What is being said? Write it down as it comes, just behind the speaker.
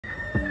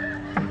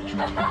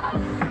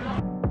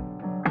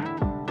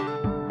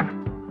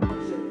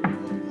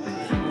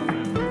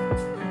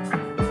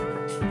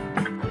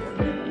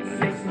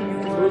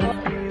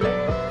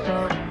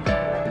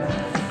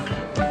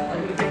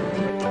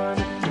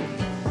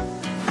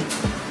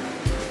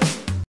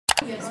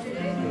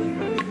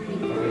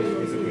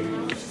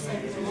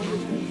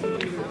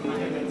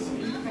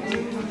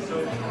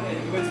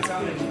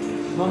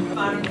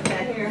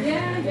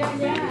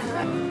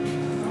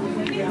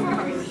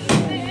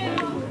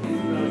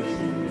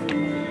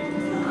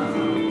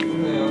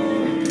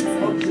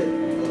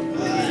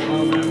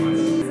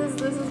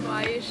This is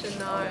why you should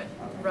not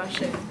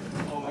rush it.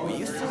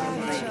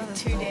 Like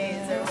 2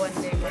 days or 1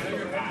 day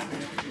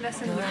before.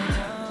 Lesson learned.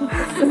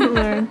 Lesson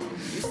learned.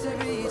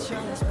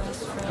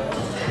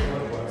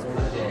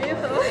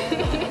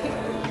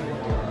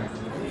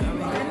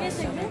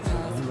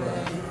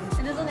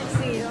 It doesn't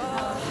exceed.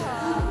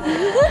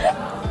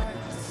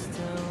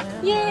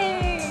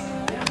 Yay!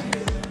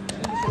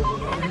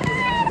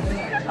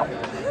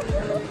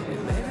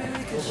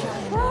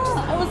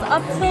 I was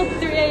up till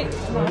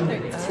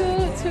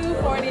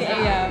 2:40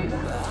 a.m.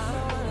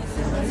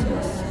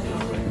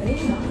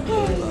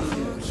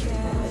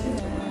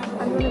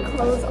 I'm gonna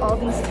close all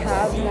these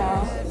tabs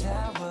now.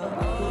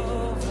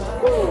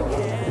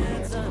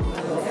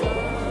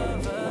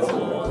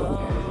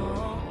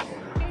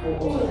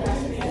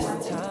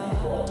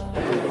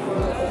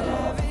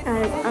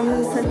 Guys, I'm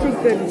in such a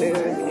good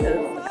mood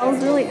because I was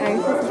really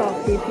anxious about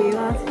PP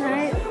last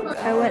night.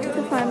 I went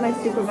to find my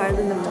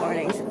supervisor in the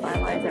morning to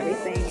finalize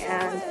everything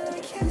and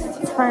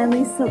it's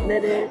finally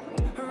submitted.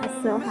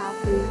 I'm so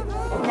happy.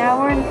 Now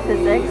we're in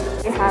physics.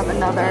 We have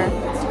another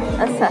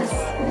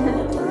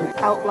assessment.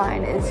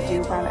 Outline is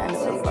due by the end of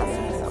this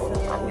lesson,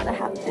 so I'm gonna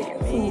have to get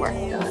some work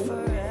done.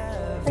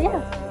 But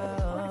yeah.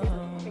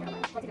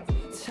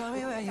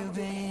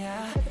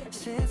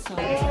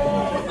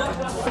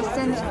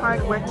 Kristen's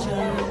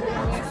hardworking.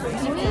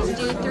 Amy is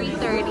due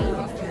 3:30.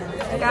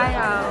 Guy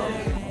out.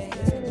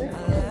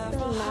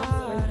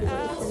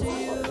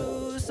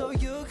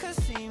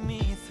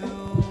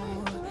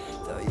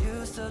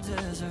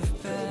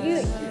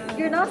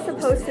 You're not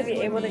supposed to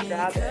be able to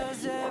grab it.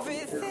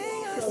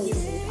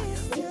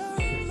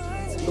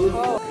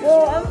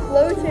 Whoa, I'm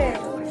floating.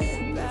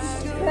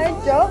 Can I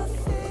jump?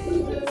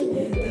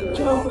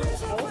 Jump.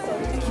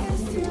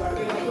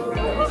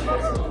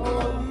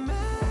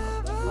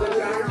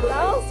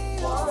 That was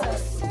fun.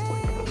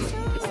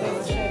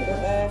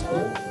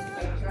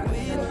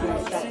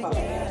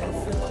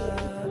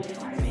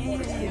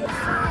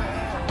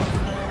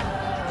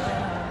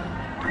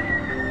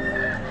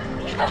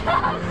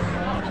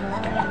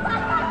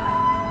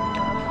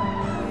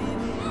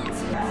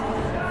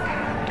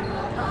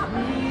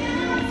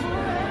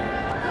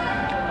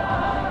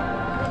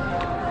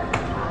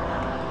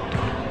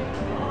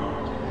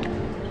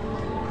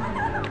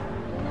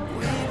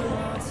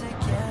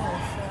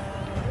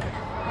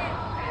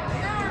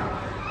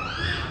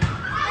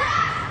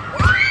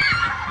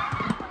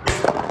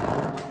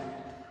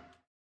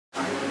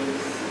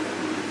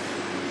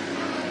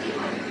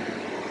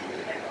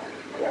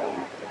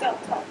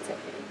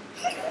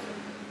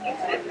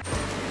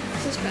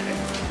 This is better.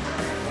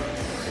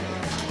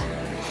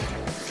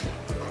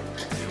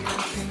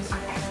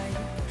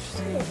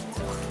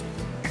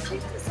 I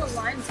think this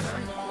aligns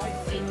all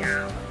the way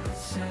down.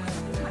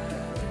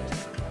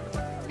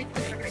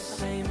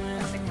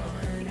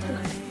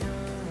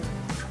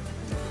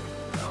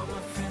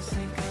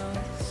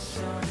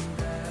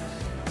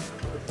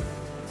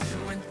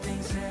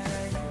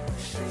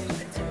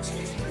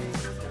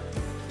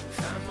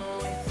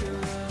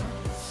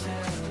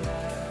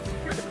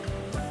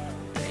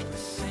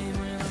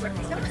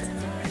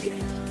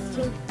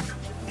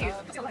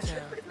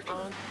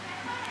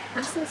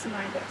 This is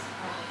my desk.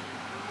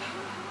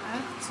 I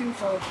have 2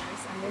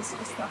 folders, and this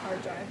is the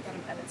hard drive that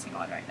I'm editing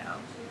on right now.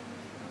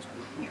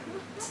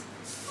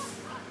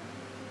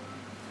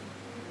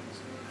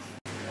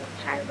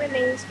 Hi,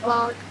 Renee's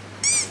vlog.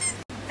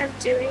 I'm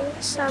doing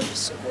some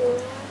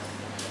school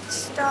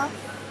stuff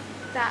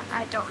that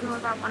I don't know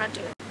if I want to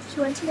do. She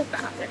went to the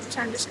bathroom,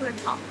 so I'm just going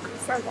to talk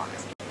for a while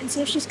and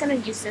see if she's going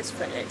to use this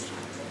footage.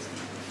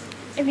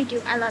 If you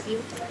do, I love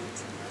you.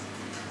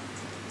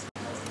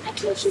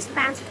 Okay, she's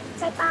back.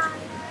 Bye-bye.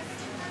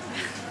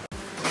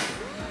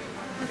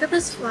 Look at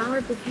this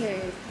flower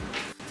bouquet.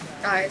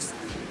 Guys,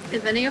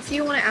 if any of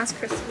you want to ask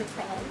Kristen to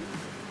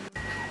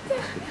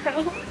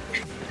prom,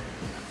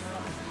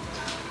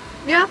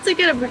 you have to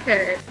get a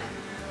bouquet.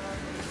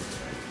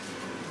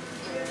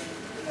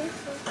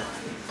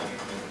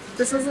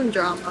 This isn't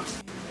drama.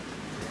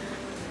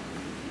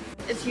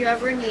 If you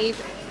ever need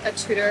a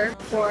tutor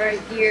for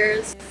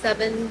years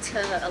 7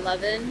 to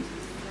 11,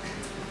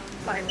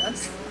 find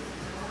us.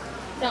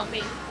 Not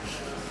me.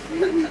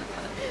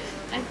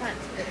 I can't.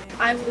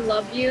 I will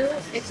love you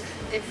if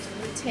you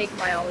take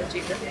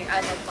biology with me.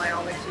 I love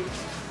biology.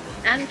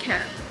 And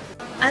chem.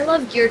 I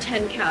love year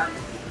 10 chem.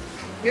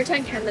 Year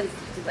 10 chem is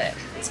lit.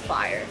 It's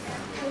fire.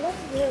 I love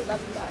you.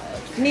 Love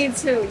biology. Me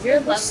too.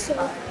 You're less so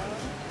fire.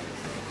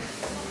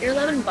 Year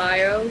 11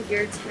 bio,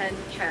 year 10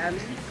 chem.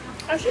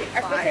 Actually,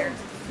 Fire.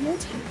 everything. Year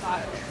 10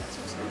 bio.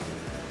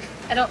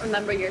 I don't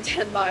remember year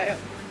 10 bio.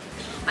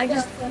 I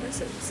just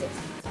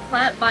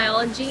plant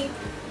biology.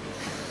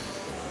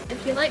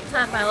 If you like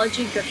plant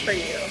biology, good for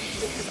you.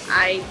 Because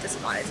I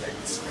despise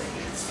it.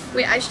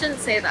 Wait, I shouldn't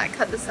say that.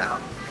 Cut this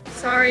out.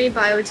 Sorry,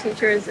 bio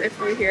teachers, if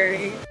you're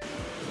hearing.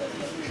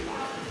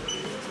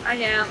 I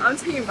am. I'm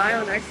taking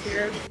bio next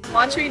year.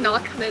 Watch me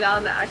not cut it out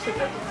of the actual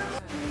video.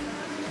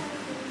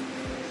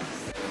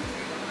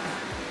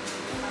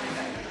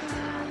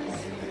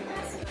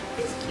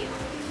 It's cute.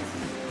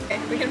 Okay,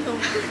 we can film.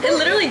 It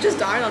literally just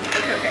died on me.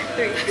 Okay,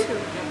 3, 2.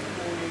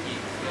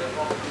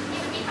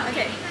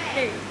 Okay,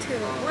 3, 2,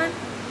 1.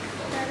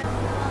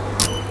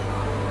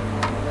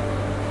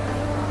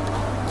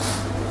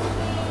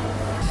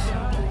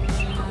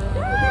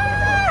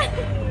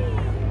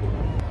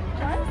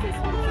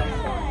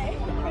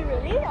 Wait,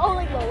 really? Oh,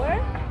 like lower?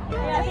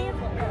 Yeah, I think it's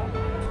lower.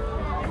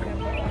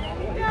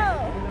 Go!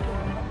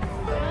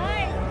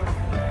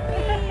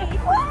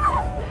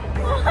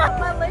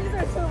 My legs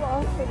are too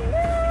long for this.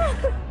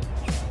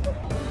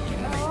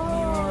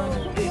 Oh,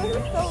 yours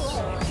is so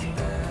low.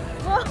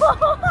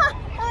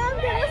 I'm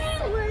gonna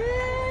swing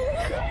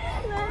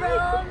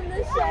from the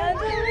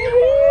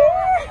chandelier.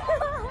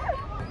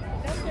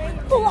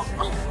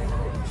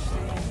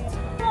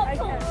 I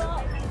can't.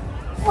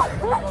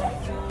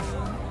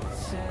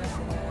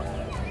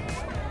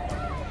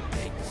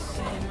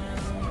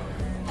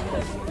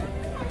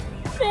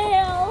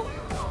 Fail.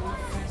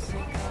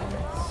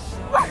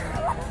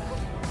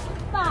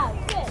 5,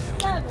 6,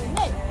 7,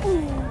 8.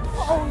 Ooh.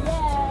 Oh yeah.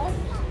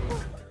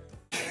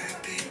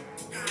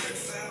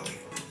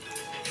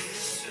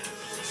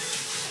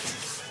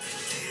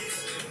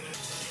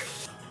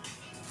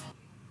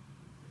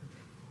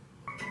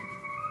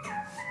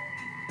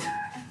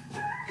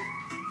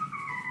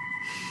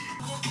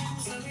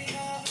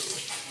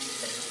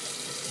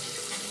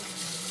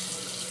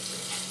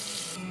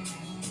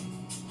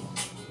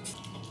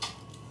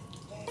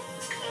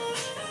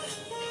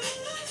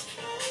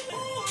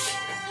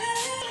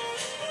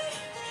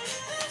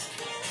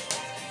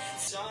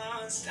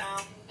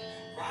 Down,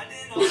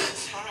 riding on the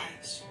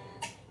ties.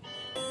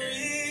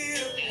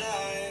 Realize,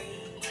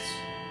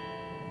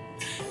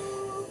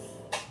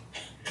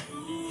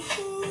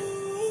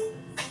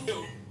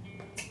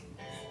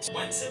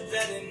 went to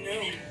bed at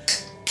noon.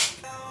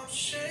 Now I'm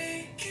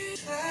shaking.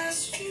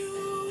 Last few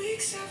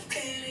weeks I've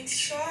been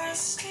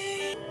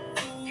exhausted.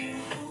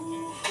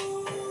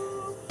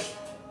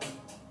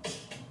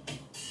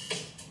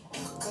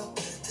 Woke up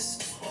with this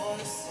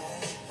morning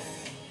saying,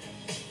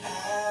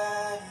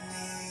 I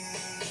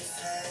need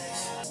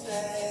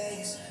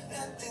space.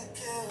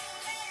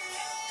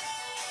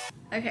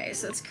 Okay,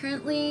 so it's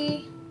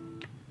currently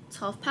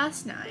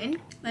 9:12.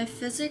 My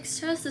physics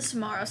test is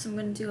tomorrow, so I'm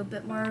gonna do a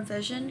bit more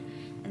revision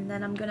and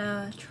then I'm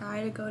gonna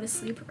try to go to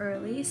sleep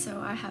early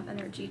so I have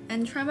energy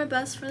and try my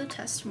best for the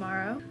test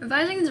tomorrow.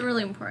 Revising is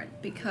really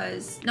important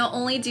because not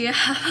only do you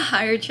have a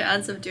higher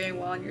chance of doing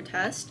well on your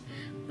test,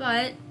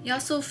 but you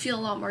also feel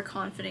a lot more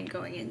confident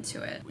going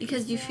into it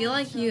because you feel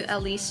like you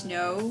at least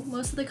know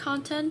most of the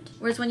content.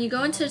 Whereas when you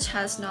go into a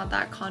test not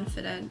that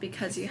confident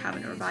because you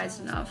haven't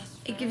revised enough,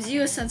 it gives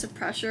you a sense of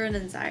pressure and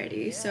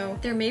anxiety. So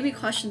there may be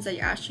questions that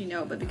you actually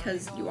know, but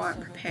because you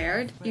aren't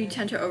prepared, you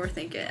tend to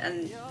overthink it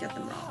and get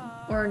them wrong,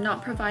 or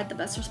not provide the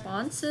best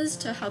responses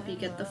to help you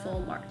get the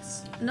full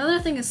marks. Another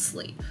thing is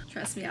sleep.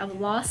 Trust me, I've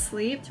lost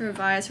sleep to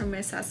revise for my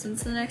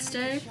assessments the next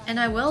day, and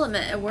I will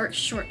admit it works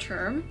short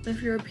term, but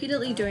if you're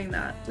repeatedly doing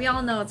that, we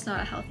all know it's not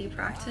a healthy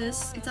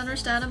practice. It's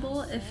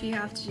understandable if you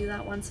have to do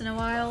that once in a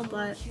while,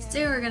 but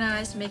stay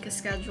organized, make a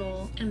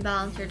schedule, and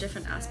balance your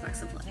different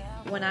aspects of life.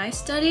 When I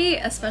study,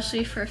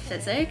 especially for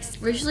physics,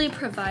 we're usually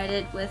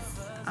provided with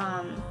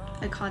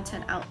a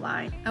content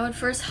outline. I would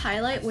first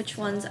highlight which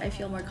ones I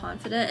feel more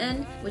confident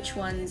in, which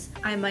ones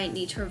I might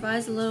need to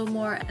revise a little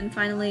more, and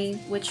finally,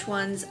 which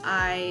ones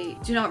I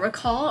do not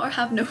recall or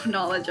have no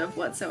knowledge of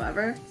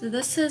whatsoever. So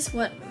this is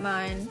what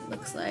mine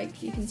looks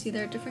like. You can see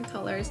there are different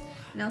colors,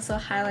 and I also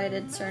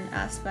highlighted certain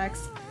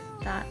aspects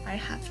that I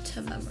have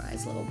to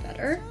memorize a little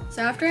better.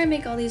 So after I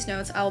make all these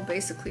notes, I'll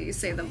basically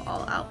say them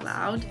all out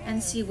loud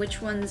and see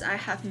which ones I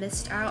have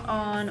missed out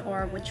on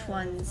or which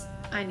ones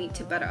I need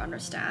to better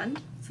understand.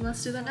 So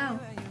let's do that now.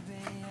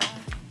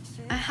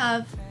 I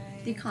have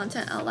the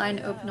content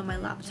outline open on my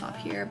laptop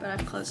here, but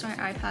I've closed my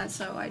iPad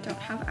so I don't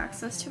have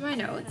access to my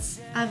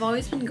notes. I've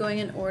always been going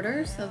in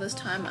order, so this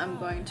time I'm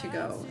going to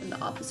go in the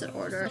opposite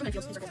order.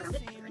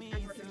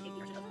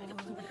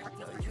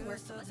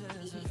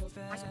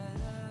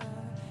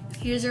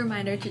 Here's a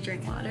reminder to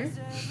drink water.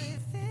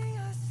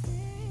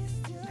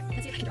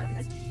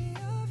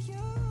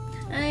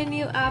 I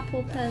need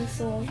Apple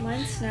pencils,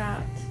 mine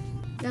snapped.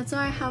 That's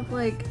why I have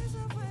like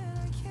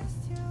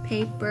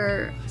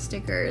paper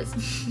stickers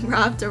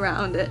wrapped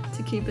around it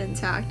to keep it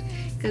intact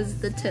because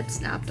the tip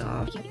snapped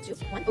off.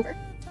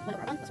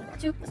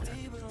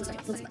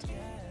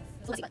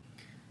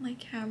 My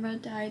camera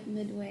died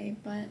midway,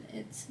 but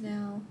it's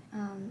now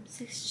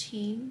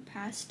 16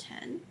 past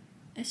 10.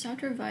 I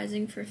stopped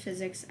revising for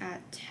physics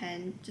at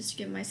 10 just to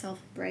give myself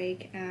a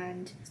break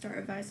and start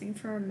revising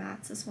for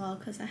maths as well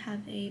because I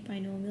have a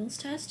binomials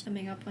test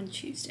coming up on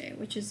Tuesday,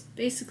 which is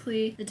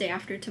basically the day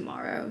after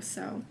tomorrow,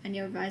 so I need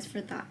to revise for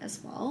that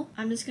as well.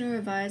 I'm just going to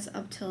revise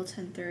up till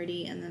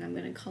 10:30 and then I'm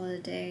going to call it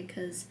a day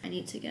because I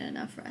need to get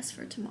enough rest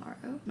for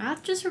tomorrow.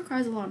 Math just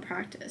requires a lot of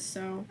practice,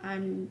 so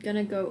I'm going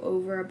to go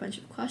over a bunch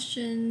of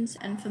questions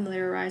and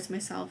familiarize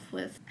myself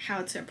with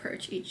how to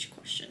approach each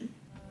question.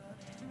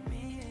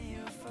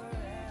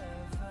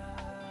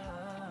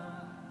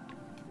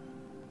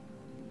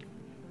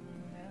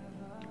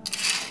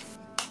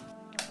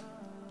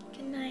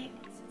 Good night.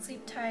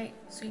 Sleep tight.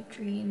 Sweet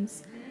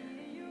dreams.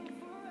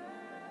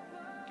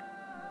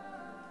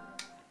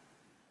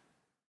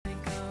 I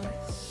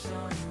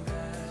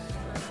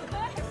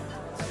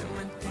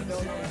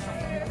don't know.